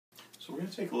So we're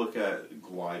going to take a look at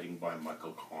gliding by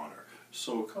Michael Connor.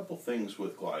 So a couple things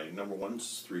with gliding. Number one,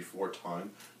 it's 3/4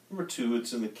 time. Number two,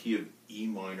 it's in the key of E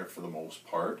minor for the most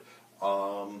part.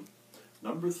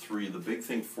 Number three, the big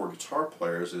thing for guitar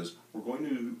players is we're going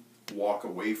to walk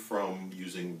away from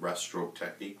using rest stroke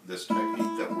technique, this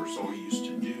technique that we're so used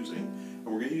to using, and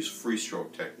we're going to use free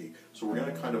stroke technique. So we're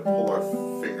going to kind of pull our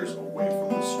fingers away from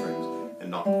the strings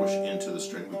and not push into the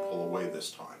string, we pull away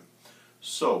this time.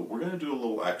 So we're going to do a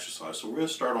little exercise. So we're going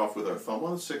to start off with our thumb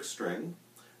on the 6th string,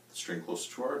 the string close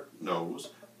to our nose.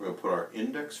 We're going to put our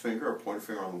index finger, our pointer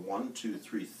finger on the 1, 2,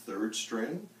 3, 3rd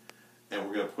string, and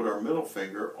we're going to put our middle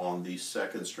finger on the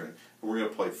 2nd string. And we're going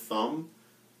to play thumb,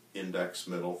 index,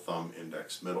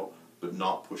 middle, but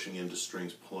not pushing into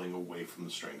strings, pulling away from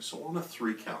the strings. So on a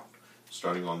 3 count,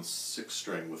 starting on 6th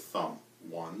string with thumb.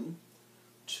 1,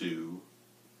 2,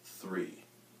 3.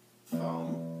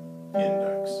 Thumb,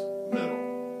 index, middle,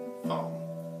 thumb,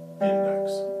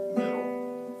 index, middle,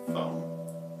 thumb,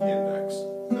 index,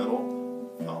 middle,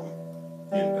 thumb,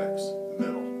 index,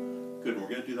 middle. Good, and we're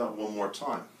going to do that one more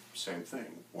time. Same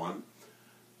thing. 1,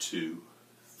 2,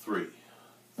 3.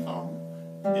 Thumb,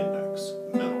 index,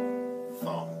 middle,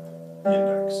 thumb,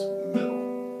 index,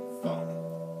 middle, thumb,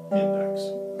 index,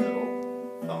 middle,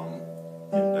 thumb,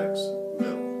 index,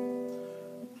 middle.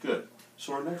 Good.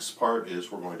 So our next part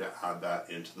is we're going to add that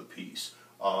into the piece.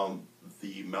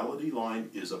 The melody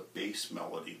line is a bass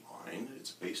melody line.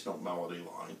 It's a bass note melody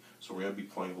line. So we're going to be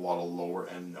playing a lot of lower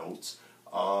end notes.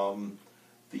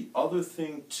 The other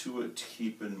thing to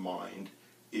keep in mind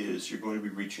is you're going to be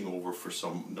reaching over for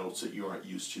some notes that you aren't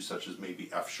used to, such as maybe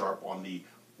F sharp on the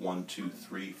 1, 2,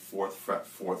 3, 4th fret,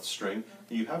 4th string.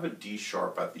 And you have a D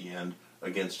sharp at the end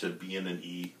against a B and an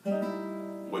E,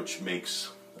 which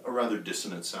makes a rather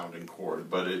dissonant sounding chord,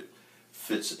 but it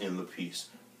fits in the piece.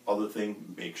 Other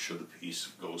thing, make sure the piece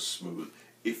goes smooth.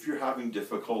 If you're having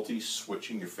difficulty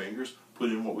switching your fingers, put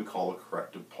in what we call a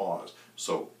corrective pause.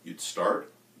 So you'd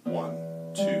start 1,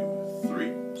 2,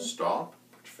 3, stop,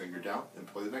 put your finger down, and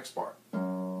play the next bar.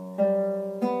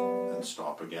 Then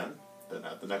stop again, then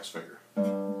add the next finger.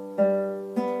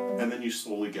 And then you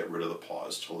slowly get rid of the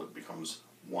pause till it becomes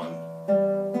one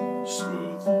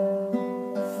smooth,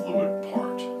 fluid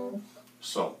part.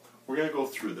 So we're going to go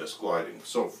through this gliding.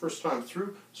 So first time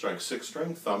through, starting 6th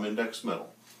string, thumb, index,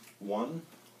 middle. 1,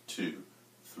 2,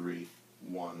 3,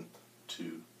 1,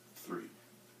 2, 3.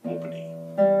 Open E.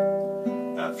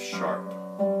 F sharp,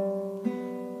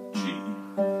 G,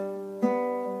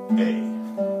 A,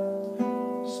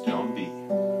 stay on B,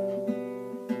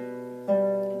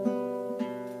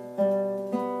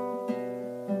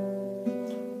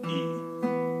 E,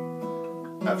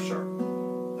 F sharp,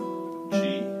 G,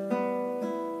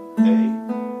 A,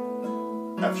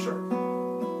 F sharp,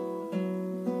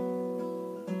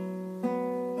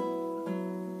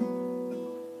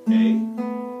 A,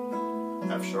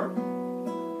 F sharp,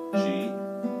 G,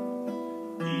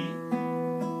 E,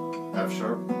 F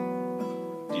sharp,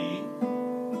 D,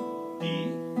 E,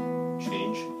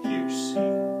 change here, C,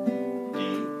 D,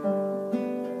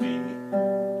 B,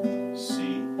 C,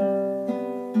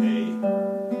 A,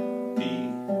 B,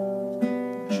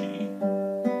 G,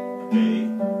 A,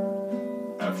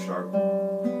 F sharp,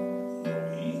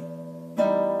 E.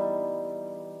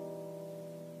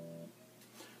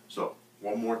 So,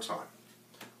 one more time.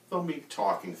 They'll be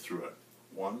talking through it.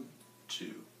 1,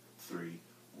 2, 3,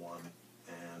 1,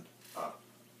 and up.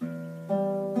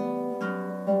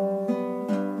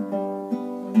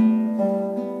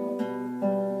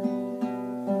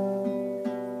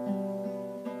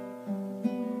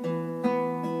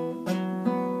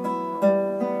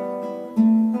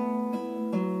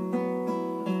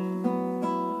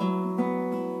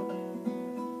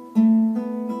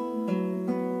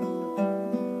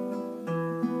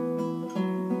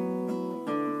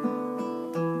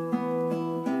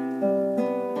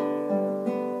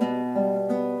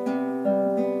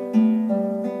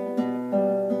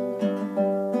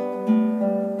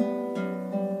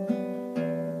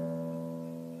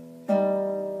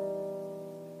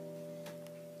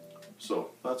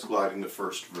 So that's gliding the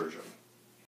first version.